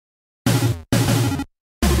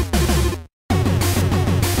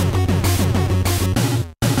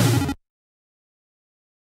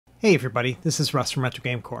Hey everybody, this is Russ from Retro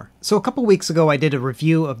Game Core. So a couple weeks ago I did a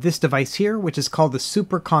review of this device here, which is called the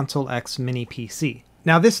Super Console X Mini PC.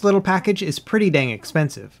 Now this little package is pretty dang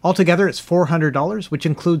expensive. Altogether it's $400, which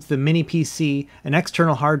includes the mini PC, an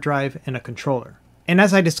external hard drive, and a controller. And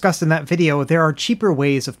as I discussed in that video, there are cheaper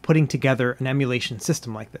ways of putting together an emulation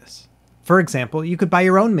system like this. For example, you could buy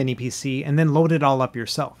your own mini PC and then load it all up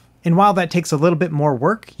yourself. And while that takes a little bit more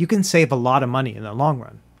work, you can save a lot of money in the long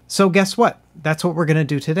run. So guess what? That's what we're going to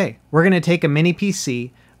do today. We're going to take a mini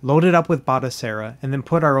PC, load it up with Batocera, and then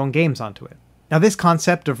put our own games onto it. Now this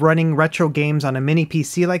concept of running retro games on a mini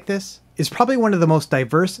PC like this is probably one of the most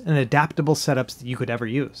diverse and adaptable setups that you could ever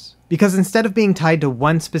use. Because instead of being tied to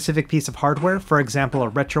one specific piece of hardware, for example a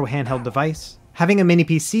retro handheld device, having a mini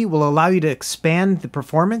PC will allow you to expand the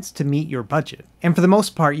performance to meet your budget. And for the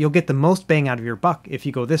most part, you'll get the most bang out of your buck if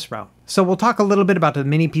you go this route. So we'll talk a little bit about the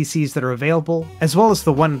mini PCs that are available, as well as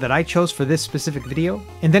the one that I chose for this specific video,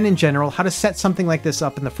 and then in general, how to set something like this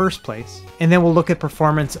up in the first place, and then we'll look at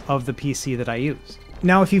performance of the PC that I used.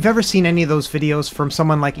 Now, if you've ever seen any of those videos from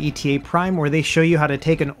someone like ETA Prime where they show you how to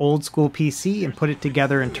take an old school PC and put it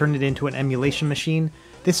together and turn it into an emulation machine,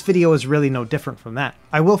 this video is really no different from that.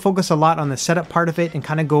 I will focus a lot on the setup part of it and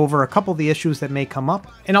kind of go over a couple of the issues that may come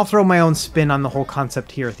up, and I'll throw my own spin on the whole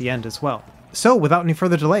concept here at the end as well. So without any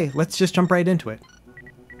further delay, let's just jump right into it.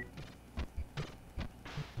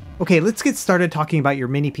 Okay, let's get started talking about your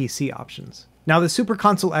mini PC options. Now the Super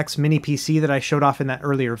Console X Mini PC that I showed off in that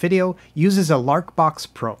earlier video uses a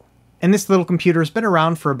Larkbox Pro. And this little computer has been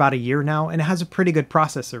around for about a year now, and it has a pretty good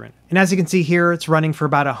processor in it. And as you can see here, it's running for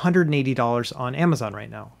about $180 on Amazon right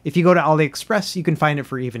now. If you go to AliExpress, you can find it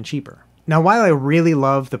for even cheaper. Now while I really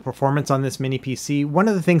love the performance on this mini PC, one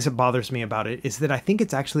of the things that bothers me about it is that I think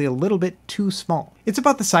it's actually a little bit too small. It's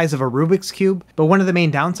about the size of a Rubik's Cube, but one of the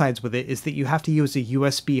main downsides with it is that you have to use a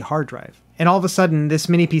USB hard drive. And all of a sudden, this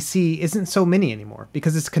mini PC isn't so mini anymore,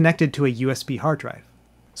 because it's connected to a USB hard drive.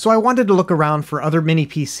 So I wanted to look around for other mini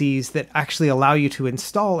PCs that actually allow you to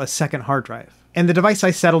install a second hard drive. And the device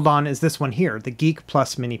I settled on is this one here, the Geek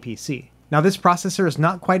Plus Mini PC. Now this processor is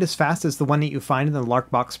not quite as fast as the one that you find in the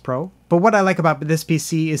Larkbox Pro, but what I like about this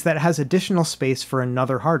PC is that it has additional space for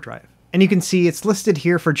another hard drive. And you can see it's listed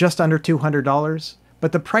here for just under $200,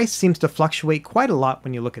 but the price seems to fluctuate quite a lot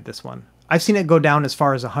when you look at this one. I've seen it go down as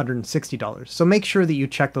far as $160, so make sure that you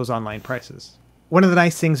check those online prices. One of the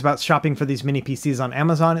nice things about shopping for these mini PCs on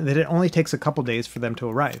Amazon is that it only takes a couple days for them to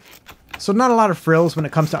arrive. So not a lot of frills when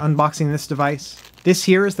it comes to unboxing this device. This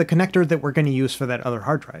here is the connector that we're going to use for that other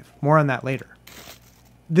hard drive. More on that later.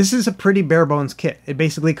 This is a pretty bare bones kit. It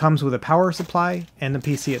basically comes with a power supply and the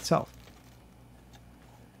PC itself.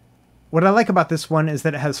 What I like about this one is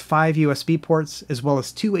that it has 5 USB ports as well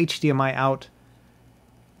as 2 HDMI out,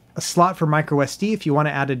 a slot for microSD if you want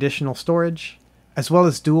to add additional storage, as well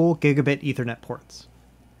as dual gigabit Ethernet ports.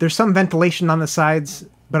 There's some ventilation on the sides,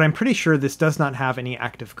 but I'm pretty sure this does not have any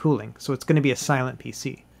active cooling, so it's going to be a silent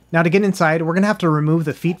PC. Now to get inside, we're going to have to remove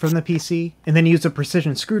the feet from the PC, and then use a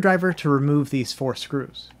precision screwdriver to remove these 4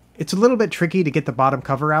 screws. It's a little bit tricky to get the bottom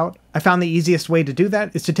cover out. I found the easiest way to do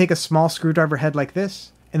that is to take a small screwdriver head like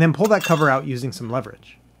this, and then pull that cover out using some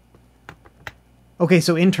leverage. Okay,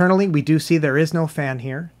 so internally we do see there is no fan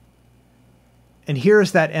here. And here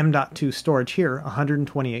is that M.2 storage here,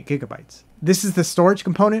 128 gigabytes. This is the storage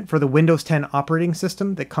component for the Windows 10 operating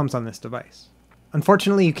system that comes on this device.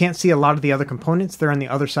 Unfortunately, you can't see a lot of the other components. They're on the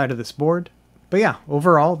other side of this board. But yeah,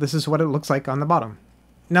 overall, this is what it looks like on the bottom.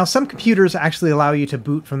 Now, some computers actually allow you to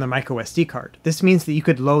boot from the microSD card. This means that you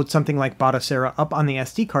could load something like Batocera up on the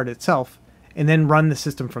SD card itself, and then run the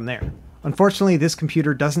system from there. Unfortunately, this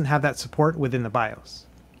computer doesn't have that support within the BIOS.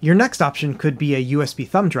 Your next option could be a USB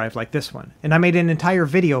thumb drive like this one, and I made an entire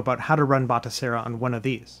video about how to run Batocera on one of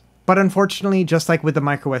these. But unfortunately, just like with the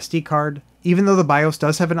microSD card, even though the BIOS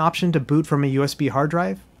does have an option to boot from a USB hard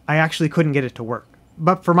drive, I actually couldn't get it to work.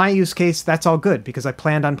 But for my use case, that's all good because I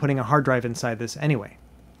planned on putting a hard drive inside this anyway.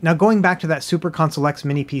 Now going back to that Super Console X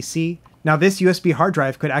Mini PC, now this USB hard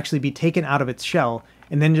drive could actually be taken out of its shell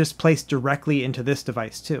and then just placed directly into this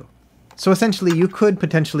device too. So essentially you could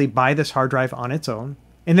potentially buy this hard drive on its own,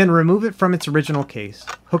 and then remove it from its original case,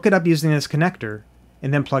 hook it up using this connector,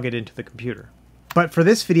 and then plug it into the computer. But for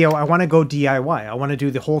this video, I want to go DIY. I want to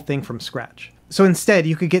do the whole thing from scratch. So instead,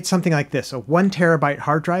 you could get something like this, a 1 terabyte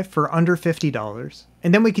hard drive for under $50,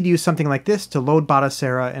 and then we could use something like this to load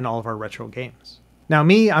Batocera and all of our retro games. Now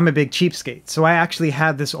me, I'm a big cheapskate, so I actually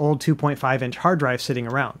had this old 2.5-inch hard drive sitting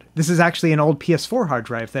around. This is actually an old PS4 hard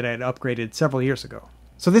drive that I had upgraded several years ago.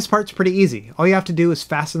 So this part's pretty easy. All you have to do is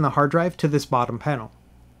fasten the hard drive to this bottom panel.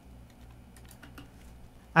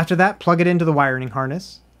 After that, plug it into the wiring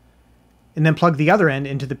harness, and then plug the other end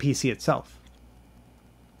into the PC itself.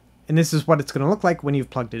 And this is what it's going to look like when you've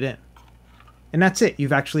plugged it in. And that's it,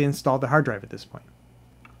 you've actually installed the hard drive at this point.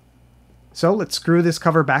 So let's screw this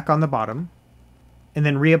cover back on the bottom, and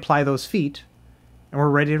then reapply those feet, and we're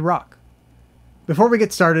ready to rock. Before we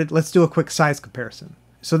get started, let's do a quick size comparison.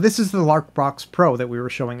 So this is the Larkbox Pro that we were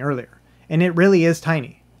showing earlier, and it really is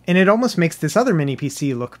tiny. And it almost makes this other mini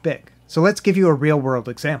PC look big. So let's give you a real-world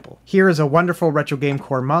example. Here is a wonderful Retro Game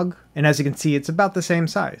Core mug, and as you can see, it's about the same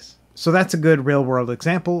size. So that's a good real-world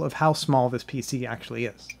example of how small this PC actually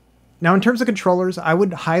is. Now in terms of controllers, I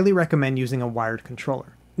would highly recommend using a wired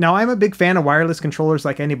controller. Now I'm a big fan of wireless controllers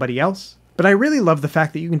like anybody else, but I really love the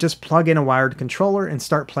fact that you can just plug in a wired controller and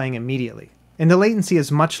start playing immediately. And the latency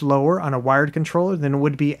is much lower on a wired controller than it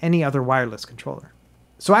would be any other wireless controller.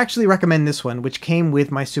 So I actually recommend this one, which came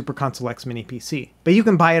with my Super Console X mini PC. But you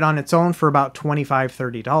can buy it on its own for about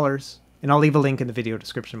 $25–30, and I'll leave a link in the video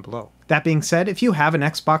description below. That being said, if you have an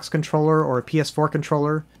Xbox controller or a PS4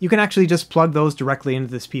 controller, you can actually just plug those directly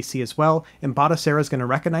into this PC as well, and Batocera is going to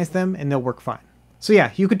recognize them and they'll work fine. So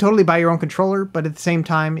yeah, you could totally buy your own controller, but at the same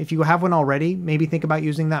time, if you have one already, maybe think about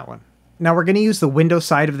using that one. Now we're going to use the Windows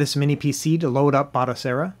side of this mini PC to load up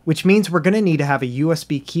Batocera, which means we're going to need to have a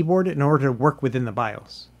USB keyboard in order to work within the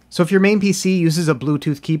BIOS. So if your main PC uses a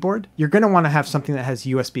Bluetooth keyboard, you're going to want to have something that has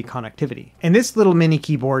USB connectivity. And this little mini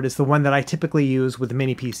keyboard is the one that I typically use with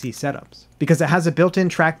mini PC setups, because it has a built-in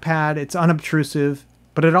trackpad, it's unobtrusive,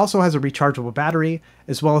 but it also has a rechargeable battery,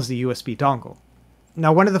 as well as the USB dongle.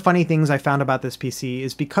 Now one of the funny things I found about this PC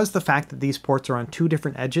is because the fact that these ports are on two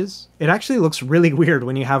different edges, it actually looks really weird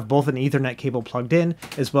when you have both an Ethernet cable plugged in,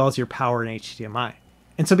 as well as your power and HDMI.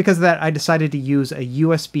 And so because of that, I decided to use a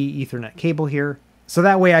USB Ethernet cable here, so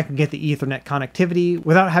that way I can get the Ethernet connectivity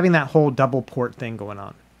without having that whole double port thing going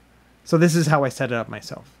on. So this is how I set it up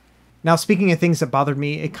myself. Now speaking of things that bothered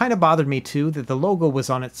me, it kind of bothered me too that the logo was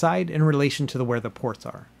on its side in relation to where the ports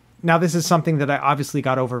are. Now this is something that I obviously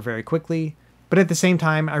got over very quickly, but at the same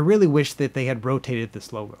time I really wish that they had rotated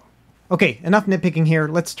this logo. Okay, enough nitpicking here,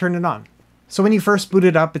 let's turn it on. So when you first boot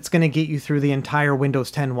it up, it's going to get you through the entire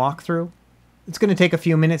Windows 10 walkthrough. It's going to take a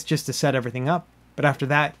few minutes just to set everything up, but after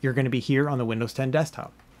that, you're going to be here on the Windows 10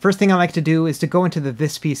 desktop. First thing I like to do is to go into the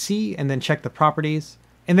This PC and then check the properties,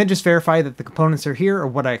 and then just verify that the components are here or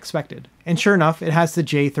what I expected. And sure enough, it has the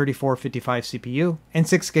J3455 CPU and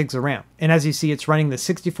 6 gigs of RAM. And as you see, it's running the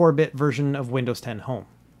 64-bit version of Windows 10 Home.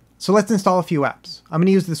 So let's install a few apps. I'm going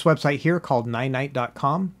to use this website here called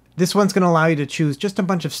ninenight.com. This one's going to allow you to choose just a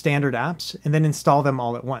bunch of standard apps and then install them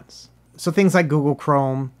all at once. So things like Google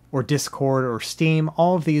Chrome, or Discord, or Steam,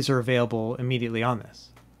 all of these are available immediately on this.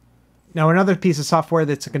 Now another piece of software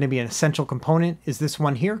that's going to be an essential component is this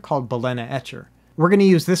one here called Balena Etcher. We're going to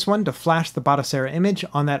use this one to flash the Batocera image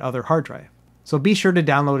on that other hard drive. So be sure to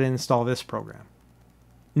download and install this program.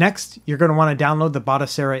 Next, you're going to want to download the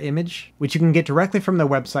Batocera image, which you can get directly from their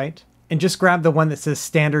website, and just grab the one that says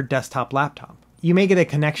Standard Desktop Laptop. You may get a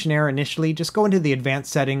connection error initially, just go into the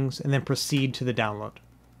advanced settings and then proceed to the download.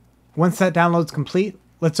 Once that download's complete,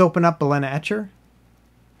 let's open up Balena Etcher,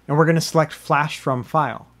 and we're going to select Flash from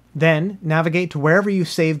File. Then, navigate to wherever you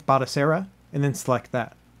saved Batocera, and then select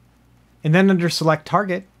that. And then under Select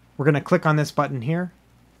Target, we're going to click on this button here,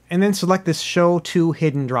 and then select this Show to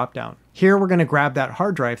Hidden dropdown. Here we're going to grab that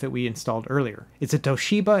hard drive that we installed earlier. It's a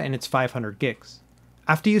Toshiba and it's 500 gigs.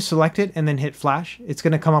 After you select it and then hit Flash, it's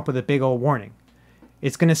going to come up with a big old warning.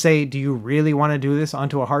 It's going to say, do you really want to do this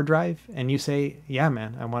onto a hard drive? And you say, yeah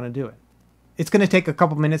man, I want to do it. It's going to take a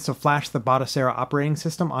couple minutes to flash the Batocera operating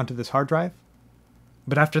system onto this hard drive,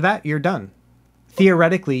 but after that, you're done.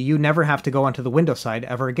 Theoretically, you never have to go onto the Windows side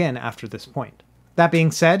ever again after this point. That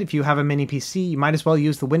being said, if you have a mini PC, you might as well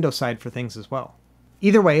use the Windows side for things as well.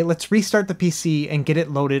 Either way, let's restart the PC and get it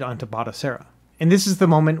loaded onto Batocera. And this is the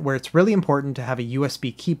moment where it's really important to have a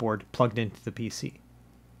USB keyboard plugged into the PC.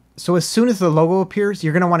 So as soon as the logo appears,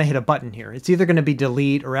 you're going to want to hit a button here. It's either going to be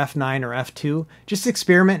delete or F9 or F2. Just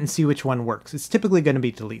experiment and see which one works. It's typically going to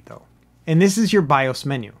be delete though. And this is your BIOS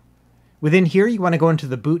menu. Within here, you want to go into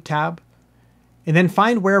the Boot tab, and then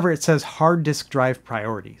find wherever it says Hard Disk Drive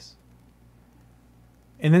Priorities.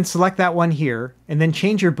 And then select that one here, and then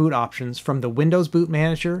change your boot options from the Windows Boot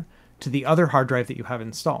Manager to the other hard drive that you have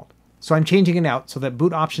installed. So I'm changing it out so that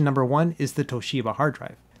boot option number 1 is the Toshiba hard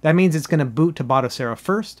drive. That means it's going to boot to Batocera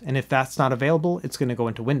first, and if that's not available, it's going to go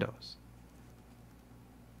into Windows.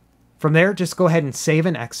 From there, just go ahead and save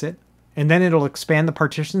and exit, and then it'll expand the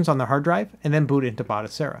partitions on the hard drive, and then boot into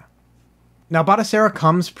Batocera. Now Batocera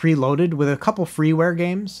comes preloaded with a couple freeware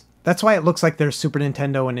games. That's why it looks like there's Super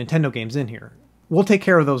Nintendo and Nintendo games in here. We'll take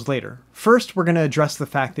care of those later. First, we're going to address the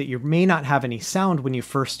fact that you may not have any sound when you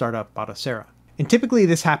first start up Batocera. And typically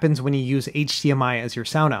this happens when you use HDMI as your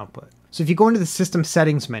sound output. So if you go into the System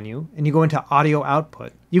Settings menu and you go into Audio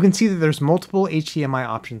Output, you can see that there's multiple HDMI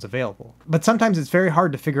options available. But sometimes it's very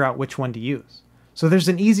hard to figure out which one to use. So there's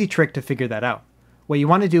an easy trick to figure that out. What you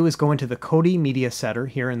want to do is go into the Kodi Media Setter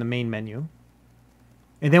here in the main menu.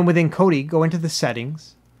 And then within Kodi, go into the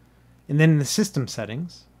Settings, and then in the System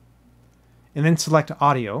Settings, and then select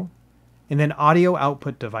Audio, and then Audio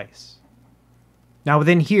Output Device. Now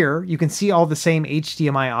within here, you can see all the same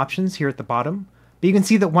HDMI options here at the bottom, but you can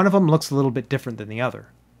see that one of them looks a little bit different than the other.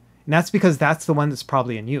 And that's because that's the one that's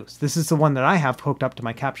probably in use. This is the one that I have hooked up to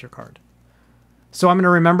my capture card. So I'm going to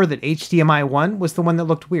remember that HDMI 1 was the one that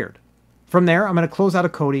looked weird. From there, I'm going to close out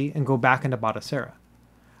of Kodi and go back into Batocera.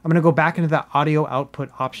 I'm going to go back into that Audio Output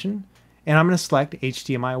option, and I'm going to select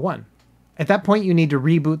HDMI 1. At that point, you need to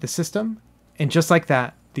reboot the system, and just like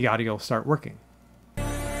that, the audio will start working.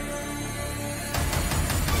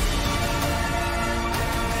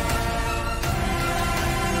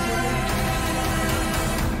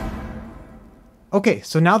 Okay,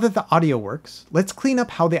 so now that the audio works, let's clean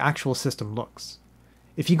up how the actual system looks.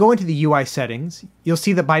 If you go into the UI settings, you'll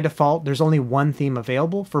see that by default, there's only one theme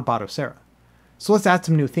available for Batocera. So let's add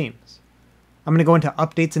some new themes. I'm going to go into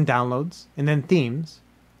Updates and Downloads, and then Themes.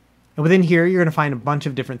 And within here, you're going to find a bunch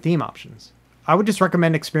of different theme options. I would just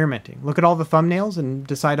recommend experimenting. Look at all the thumbnails and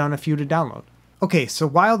decide on a few to download. Okay, so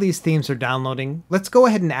while these themes are downloading, let's go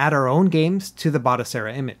ahead and add our own games to the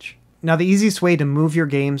Batocera image. Now the easiest way to move your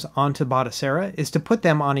games onto Batocera is to put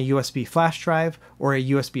them on a USB flash drive or a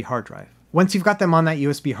USB hard drive. Once you've got them on that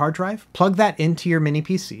USB hard drive, plug that into your mini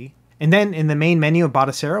PC, and then in the main menu of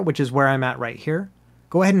Batocera, which is where I'm at right here,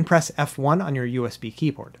 go ahead and press F1 on your USB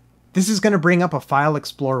keyboard. This is going to bring up a File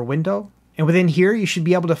Explorer window, and within here you should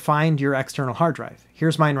be able to find your external hard drive.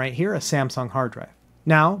 Here's mine right here, a Samsung hard drive.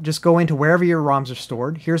 Now just go into wherever your ROMs are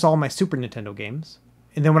stored. Here's all my Super Nintendo games.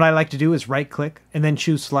 And then what I like to do is right click and then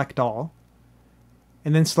choose Select All,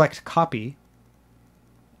 and then select Copy,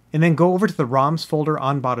 and then go over to the ROMs folder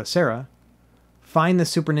on Batocera, find the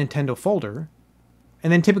Super Nintendo folder,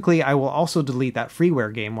 and then typically I will also delete that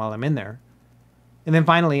freeware game while I'm in there, and then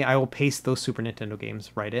finally I will paste those Super Nintendo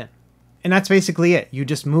games right in. And that's basically it. You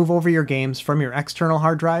just move over your games from your external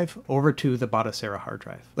hard drive over to the Batocera hard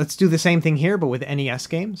drive. Let's do the same thing here but with NES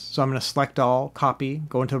games. So I'm going to select all, copy,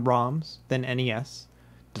 go into ROMs, then NES,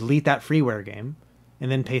 delete that freeware game,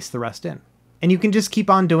 and then paste the rest in. And you can just keep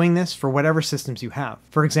on doing this for whatever systems you have.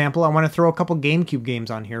 For example, I want to throw a couple GameCube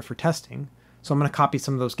games on here for testing, so I'm going to copy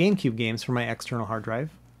some of those GameCube games from my external hard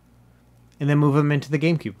drive, and then move them into the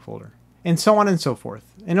GameCube folder, and so on and so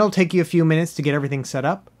forth. And it'll take you a few minutes to get everything set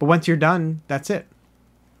up, but once you're done, that's it.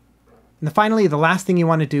 And finally, the last thing you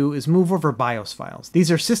want to do is move over BIOS files.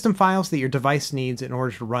 These are system files that your device needs in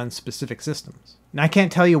order to run specific systems. Now I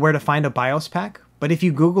can't tell you where to find a BIOS pack, but if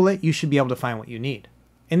you Google it, you should be able to find what you need.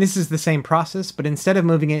 And this is the same process, but instead of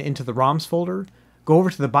moving it into the ROMs folder, go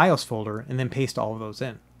over to the BIOS folder and then paste all of those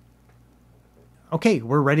in. Okay,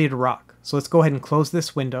 we're ready to rock. So let's go ahead and close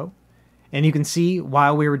this window. And you can see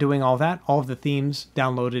while we were doing all that, all of the themes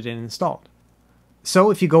downloaded and installed.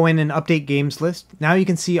 So if you go in and update games list, now you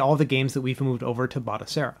can see all the games that we've moved over to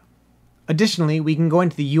Batocera. Additionally, we can go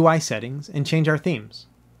into the UI settings and change our themes.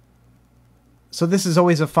 So this is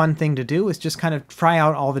always a fun thing to do, is just kind of try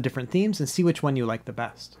out all the different themes and see which one you like the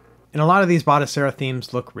best. And a lot of these Batocera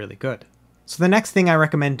themes look really good. So the next thing I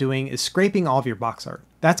recommend doing is scraping all of your box art.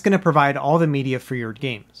 That's going to provide all the media for your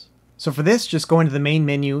games. So for this, just go into the main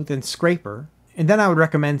menu, then Scraper, and then I would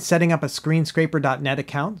recommend setting up a screenscraper.net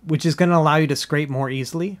account, which is going to allow you to scrape more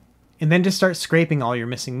easily, and then just start scraping all your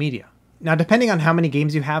missing media. Now depending on how many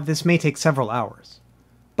games you have, this may take several hours.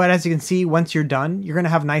 But as you can see, once you're done, you're going to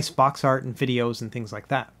have nice box art and videos and things like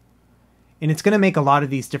that. And it's going to make a lot of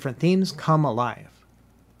these different themes come alive.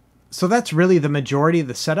 So that's really the majority of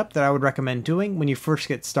the setup that I would recommend doing when you first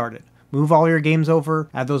get started. Move all your games over,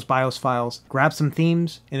 add those BIOS files, grab some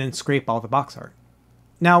themes, and then scrape all the box art.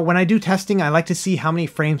 Now, when I do testing, I like to see how many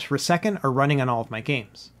frames per second are running on all of my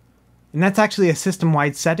games. And that's actually a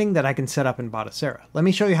system-wide setting that I can set up in Batocera. Let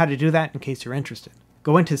me show you how to do that in case you're interested.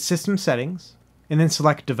 Go into System Settings, and then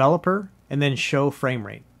select Developer, and then Show Frame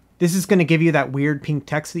Rate. This is going to give you that weird pink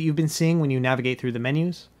text that you've been seeing when you navigate through the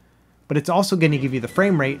menus, but it's also going to give you the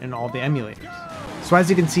frame rate in all the emulators. So as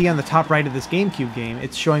you can see on the top right of this GameCube game,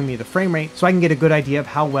 it's showing me the frame rate, so I can get a good idea of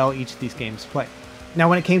how well each of these games play. Now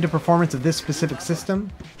when it came to performance of this specific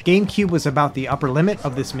system, GameCube was about the upper limit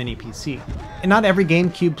of this mini PC. And not every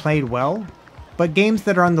GameCube played well, but games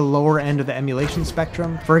that are on the lower end of the emulation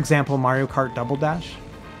spectrum, for example Mario Kart Double Dash,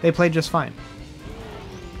 they played just fine.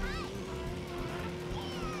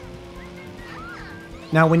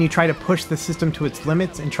 Now when you try to push the system to its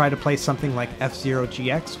limits and try to play something like F-Zero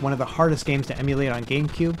GX, one of the hardest games to emulate on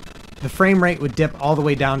GameCube, the frame rate would dip all the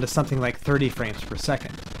way down to something like 30 frames per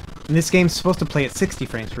second. And this game's supposed to play at 60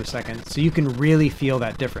 frames per second, so you can really feel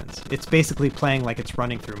that difference. It's basically playing like it's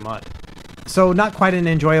running through mud. So not quite an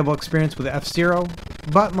enjoyable experience with F-Zero,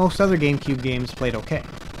 but most other GameCube games played okay.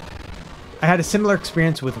 I had a similar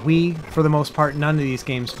experience with Wii. For the most part, none of these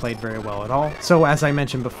games played very well at all. So as I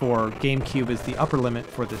mentioned before, GameCube is the upper limit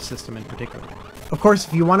for this system in particular. Of course,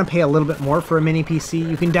 if you want to pay a little bit more for a mini PC,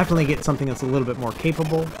 you can definitely get something that's a little bit more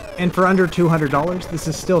capable. And for under $200, this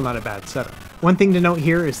is still not a bad setup. One thing to note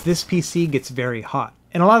here is this PC gets very hot.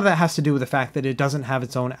 And a lot of that has to do with the fact that it doesn't have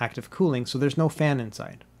its own active cooling, so there's no fan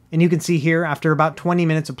inside. And you can see here, after about 20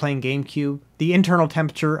 minutes of playing GameCube, the internal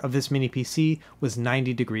temperature of this mini PC was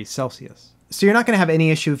 90 degrees Celsius. So you're not going to have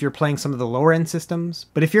any issue if you're playing some of the lower end systems,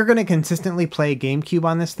 but if you're going to consistently play GameCube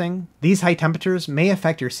on this thing, these high temperatures may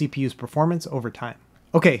affect your CPU's performance over time.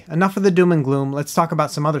 Okay, enough of the doom and gloom, let's talk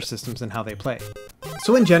about some other systems and how they play.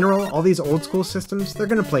 So in general, all these old school systems, they're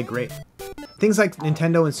going to play great. Things like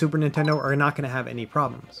Nintendo and Super Nintendo are not going to have any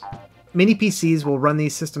problems. Mini PCs will run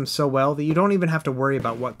these systems so well that you don't even have to worry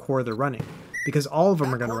about what core they're running, because all of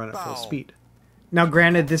them are going to run at full speed. Now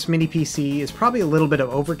granted, this mini PC is probably a little bit of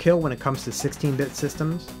overkill when it comes to 16-bit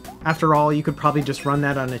systems. After all, you could probably just run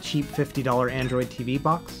that on a cheap $50 Android TV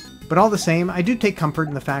box. But all the same, I do take comfort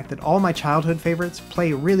in the fact that all my childhood favorites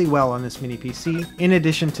play really well on this mini PC, in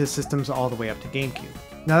addition to systems all the way up to GameCube.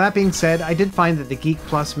 Now that being said, I did find that the Geek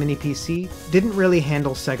Plus mini PC didn't really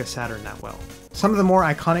handle Sega Saturn that well. Some of the more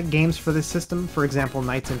iconic games for this system, for example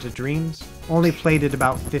Nights into Dreams, only played at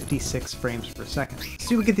about 56 frames per second.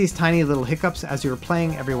 So you would get these tiny little hiccups as you were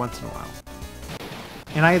playing every once in a while.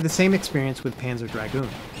 And I had the same experience with Panzer Dragoon.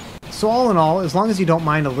 So all in all, as long as you don't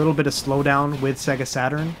mind a little bit of slowdown with Sega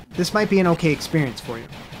Saturn, this might be an okay experience for you.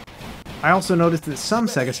 I also noticed that some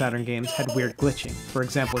Sega Saturn games had weird glitching, for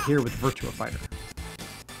example here with Virtua Fighter.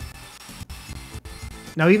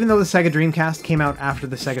 Now even though the Sega Dreamcast came out after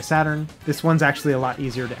the Sega Saturn, this one's actually a lot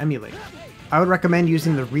easier to emulate. I would recommend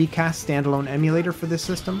using the Recast standalone emulator for this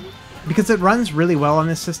system, because it runs really well on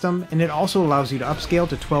this system, and it also allows you to upscale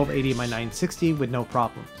to 1280x960 with no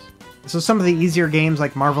problems. So some of the easier games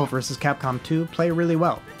like Marvel vs. Capcom 2 play really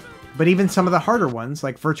well, but even some of the harder ones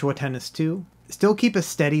like Virtua Tennis 2 still keep a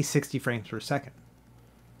steady 60 frames per second.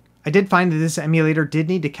 I did find that this emulator did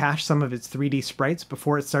need to cache some of its 3D sprites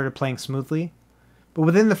before it started playing smoothly, but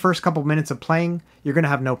within the first couple minutes of playing, you're going to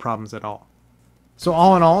have no problems at all. So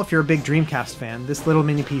all in all, if you're a big Dreamcast fan, this little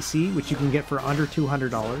mini PC, which you can get for under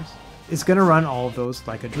 $200, is going to run all of those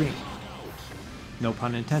like a dream. No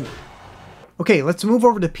pun intended. Okay, let's move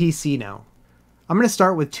over to PC now. I'm going to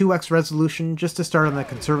start with 2x resolution just to start on the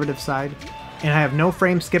conservative side, and I have no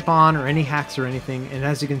frame skip on or any hacks or anything, and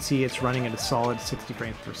as you can see it's running at a solid 60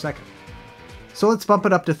 frames per second. So let's bump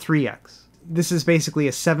it up to 3x. This is basically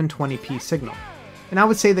a 720p signal. And I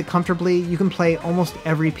would say that comfortably, you can play almost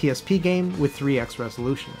every PSP game with 3x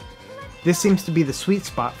resolution. This seems to be the sweet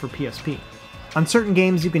spot for PSP. On certain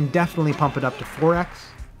games, you can definitely pump it up to 4x.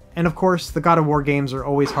 And of course, the God of War games are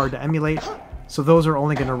always hard to emulate, so those are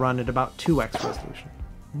only going to run at about 2x resolution.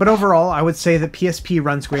 But overall, I would say that PSP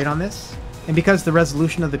runs great on this, and because the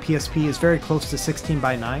resolution of the PSP is very close to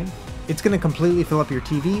 16:9, it's going to completely fill up your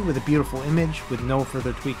TV with a beautiful image with no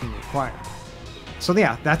further tweaking required. So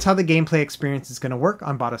yeah, that's how the gameplay experience is going to work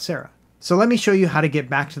on Batocera. So let me show you how to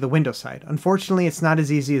get back to the Windows side. Unfortunately, it's not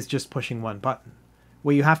as easy as just pushing one button.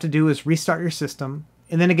 What you have to do is restart your system,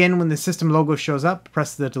 and then again when the system logo shows up,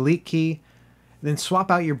 press the delete key, then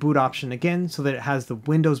swap out your boot option again so that it has the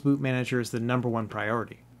Windows Boot Manager as the #1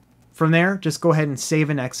 priority. From there, just go ahead and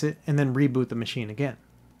save and exit, and then reboot the machine again.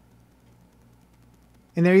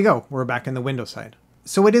 And there you go, we're back in the Windows side.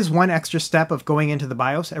 So it is one extra step of going into the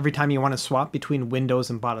BIOS every time you want to swap between Windows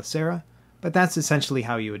and Batocera, but that's essentially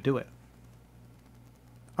how you would do it.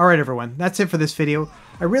 Alright everyone, that's it for this video.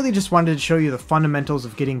 I really just wanted to show you the fundamentals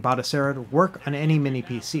of getting Batocera to work on any mini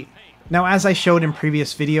PC. Now as I showed in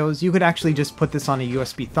previous videos, you could actually just put this on a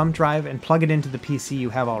USB thumb drive and plug it into the PC you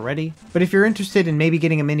have already, but if you're interested in maybe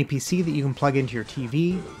getting a mini PC that you can plug into your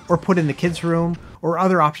TV, or put in the kids' room, or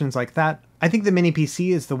other options like that, I think the mini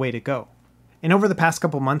PC is the way to go. And over the past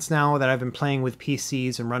couple months now that I've been playing with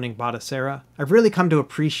PCs and running Batocera, I've really come to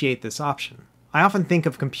appreciate this option. I often think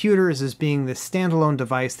of computers as being this standalone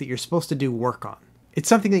device that you're supposed to do work on. It's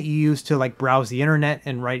something that you use to like browse the internet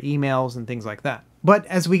and write emails and things like that. But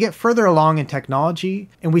as we get further along in technology,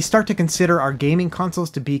 and we start to consider our gaming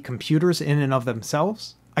consoles to be computers in and of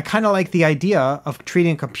themselves, I kind of like the idea of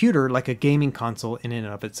treating a computer like a gaming console in and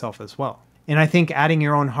of itself as well. And I think adding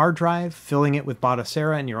your own hard drive, filling it with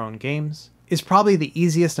Batocera and your own games, is probably the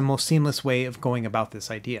easiest and most seamless way of going about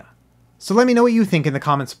this idea. So let me know what you think in the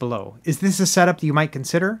comments below. Is this a setup that you might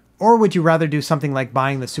consider? Or would you rather do something like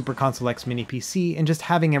buying the Super Console X mini PC and just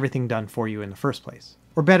having everything done for you in the first place?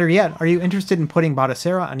 Or better yet, are you interested in putting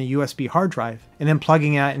Batocera on a USB hard drive and then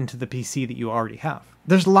plugging it into the PC that you already have?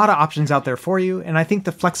 There's a lot of options out there for you, and I think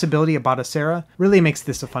the flexibility of Batocera really makes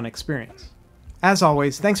this a fun experience. As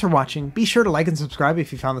always, thanks for watching, be sure to like and subscribe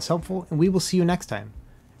if you found this helpful, and we will see you next time.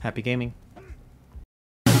 Happy gaming.